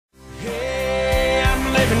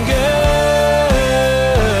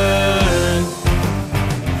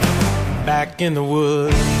back in the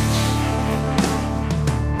woods.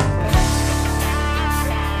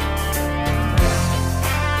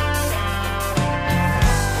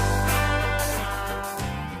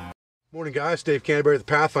 Morning guys, Dave Canterbury at the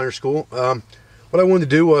Pathfinder School. What I wanted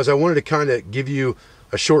to do was I wanted to kind of give you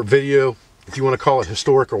a short video, if you want to call it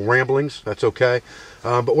historical ramblings, that's okay.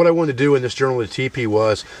 But what I wanted to do in this journal of the Tipi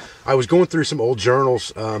was I was going through some old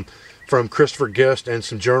journals from Christopher Gist and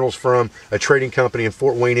some journals from a trading company in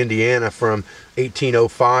Fort Wayne, Indiana from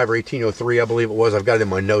 1805 or 1803, I believe it was. I've got it in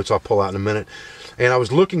my notes, I'll pull out in a minute. And I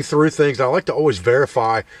was looking through things. I like to always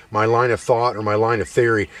verify my line of thought or my line of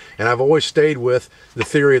theory. And I've always stayed with the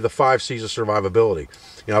theory of the 5 C's of survivability.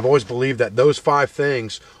 You know, I've always believed that those 5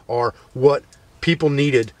 things are what people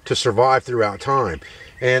needed to survive throughout time.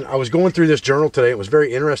 And I was going through this journal today. It was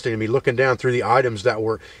very interesting to me looking down through the items that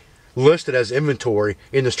were listed as inventory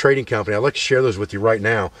in this trading company. I'd like to share those with you right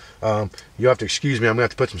now. You have to excuse me. I'm going to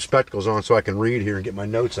have to put some spectacles on so I can read here and get my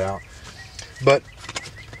notes out. But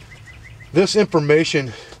this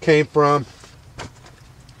information came from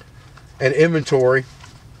an inventory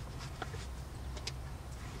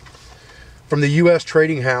from the U.S.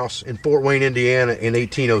 Trading House in Fort Wayne, Indiana in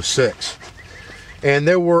 1806. And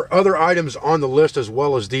there were other items on the list as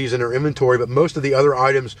well as these in their inventory, but most of the other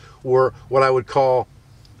items were what I would call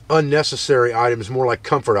unnecessary items, more like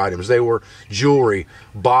comfort items. They were jewelry,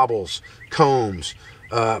 baubles, combs,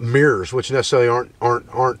 mirrors, which necessarily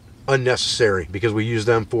aren't unnecessary because we use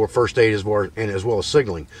them for first aid as well as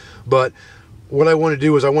signaling. But what I wanted to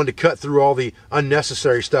do is I wanted to cut through all the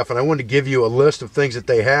unnecessary stuff, and I wanted to give you a list of things that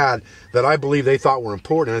they had that I believe they thought were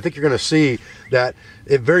important. And I think you're going to see that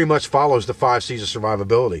it very much follows the 5 C's of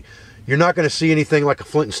survivability. You're not going to see anything like a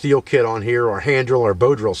flint and steel kit on here or a hand drill or a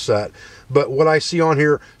bow drill set. But what I see on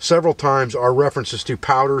here several times are references to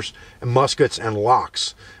powders and muskets and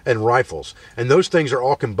locks and rifles. And those things are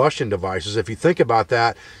all combustion devices. If you think about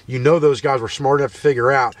that, you know those guys were smart enough to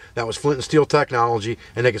figure out that was flint and steel technology,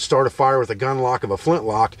 and they could start a fire with a gun lock of a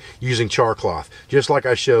flintlock using char cloth, just like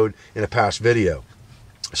I showed in a past video.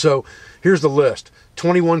 So here's the list.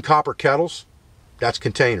 21 copper kettles, that's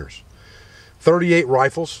containers. 38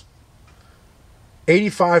 rifles.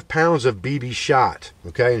 85 pounds of BB shot,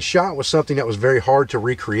 okay? And shot was something that was very hard to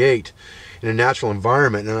recreate in a natural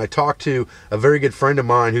environment. And I talked to a very good friend of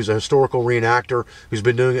mine who's a historical reenactor who's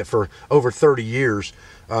been doing it for over 30 years,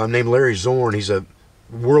 named Larry Zorn. He's a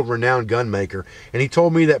world-renowned gun maker. And he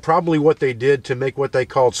told me that probably what they did to make what they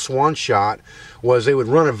called swan shot was they would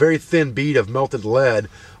run a very thin bead of melted lead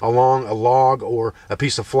along a log or a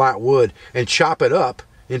piece of flat wood and chop it up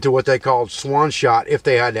into what they called swan shot if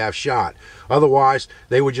they had to have shot. Otherwise,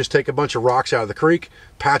 they would just take a bunch of rocks out of the creek,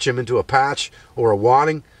 patch them into a patch or a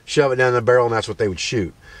wadding, shove it down the barrel, and that's what they would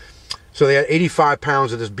shoot. So they had 85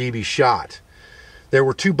 pounds of this BB shot. There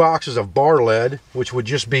were 2 boxes of bar lead, which would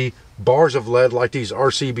just be bars of lead like these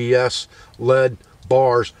RCBS lead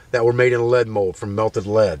bars that were made in a lead mold from melted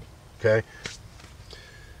lead. Okay.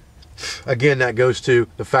 Again, that goes to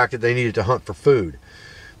the fact that they needed to hunt for food.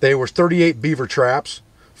 There were 38 beaver traps,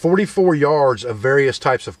 44 yards of various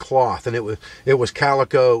types of cloth, and it was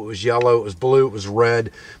calico, it was yellow, it was blue, it was red,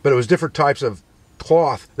 but it was different types of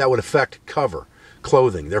cloth that would affect cover,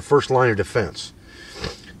 clothing, their first line of defense.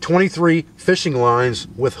 23 fishing lines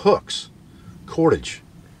with hooks, cordage.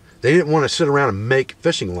 They didn't want to sit around and make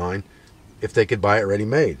fishing line if they could buy it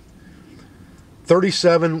ready-made.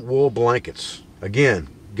 37 wool blankets, again,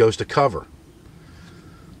 goes to cover.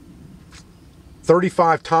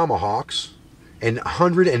 35 tomahawks and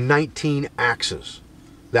 119 axes.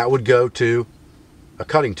 That would go to a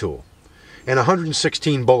cutting tool. And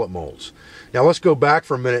 116 bullet molds. Now let's go back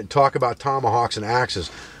for a minute and talk about tomahawks and axes.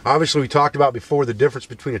 Obviously we talked about before the difference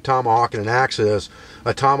between a tomahawk and an axe is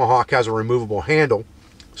a tomahawk has a removable handle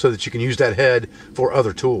so that you can use that head for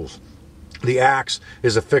other tools. The axe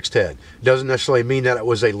is a fixed head. Doesn't necessarily mean that it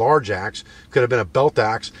was a large axe. Could have been a belt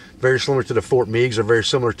axe, very similar to the Fort Meigs, or very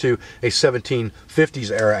similar to a 1750s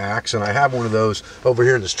era axe. And I have one of those over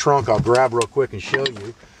here in this trunk. I'll grab real quick and show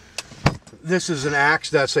you. This is an axe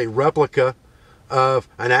that's a replica of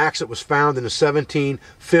an axe that was found in a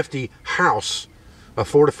 1750 house, a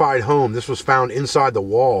fortified home. This was found inside the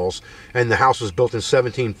walls, and the house was built in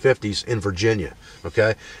 1750s in Virginia.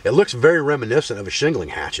 Okay, it looks very reminiscent of a shingling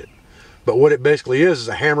hatchet. But what it basically is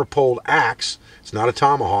a hammer-pulled axe. It's not a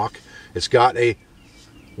tomahawk. It's got a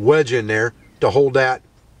wedge in there to hold that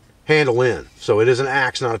handle in. So it is an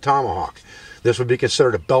axe, not a tomahawk. This would be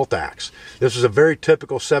considered a belt axe. This is a very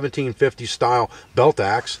typical 1750s style belt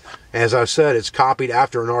axe. As I said, it's copied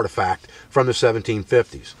after an artifact from the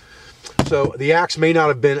 1750s. So the axe may not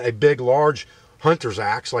have been a big, large hunter's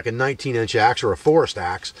axe, like a 19-inch axe or a forest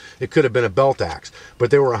axe. It could have been a belt axe.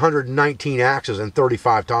 But there were 119 axes and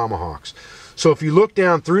 35 tomahawks. So if you look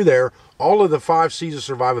down through there, all of the 5 C's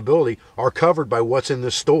of survivability are covered by what's in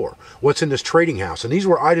this store, what's in this trading house. And these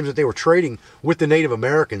were items that they were trading with the Native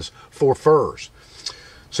Americans for furs.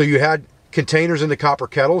 So you had containers in the copper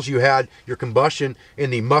kettles. You had your combustion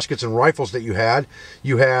in the muskets and rifles that you had.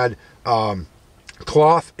 You had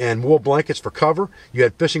cloth and wool blankets for cover. You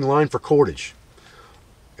had fishing line for cordage.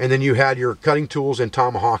 And then you had your cutting tools and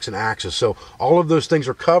tomahawks and axes. So all of those things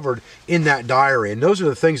are covered in that diary. And those are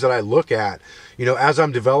the things that I look at, you know, as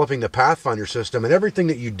I'm developing the Pathfinder system. And everything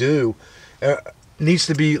that you do needs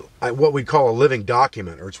to be what we call a living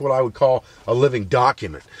document, or it's what I would call a living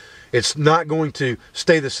document. It's not going to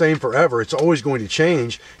stay the same forever. It's always going to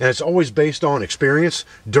change, and it's always based on experience,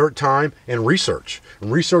 dirt time, and research. And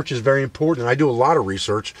research is very important. I do a lot of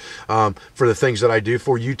research for the things that I do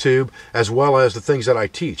for YouTube, as well as the things that I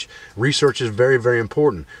teach. Research is very, very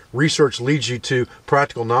important. Research leads you to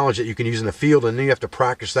practical knowledge that you can use in the field, and then you have to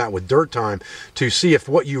practice that with dirt time to see if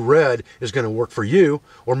what you read is going to work for you,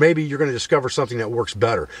 or maybe you're going to discover something that works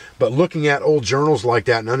better. But looking at old journals like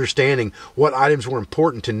that and understanding what items were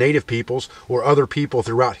important to Native peoples or other people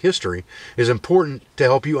throughout history is important to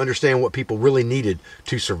help you understand what people really needed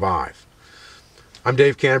to survive. I'm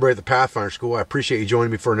Dave Canterbury at the Pathfinder School. I appreciate you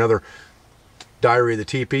joining me for another Diary of the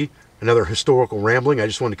Tipi, another historical rambling. I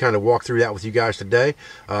just wanted to kind of walk through that with you guys today.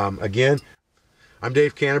 Again, I'm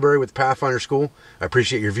Dave Canterbury with the Pathfinder School. I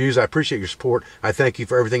appreciate your views. I appreciate your support. I thank you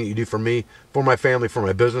for everything that you do for me, for my family, for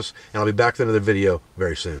my business, and I'll be back with another video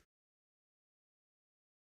very soon.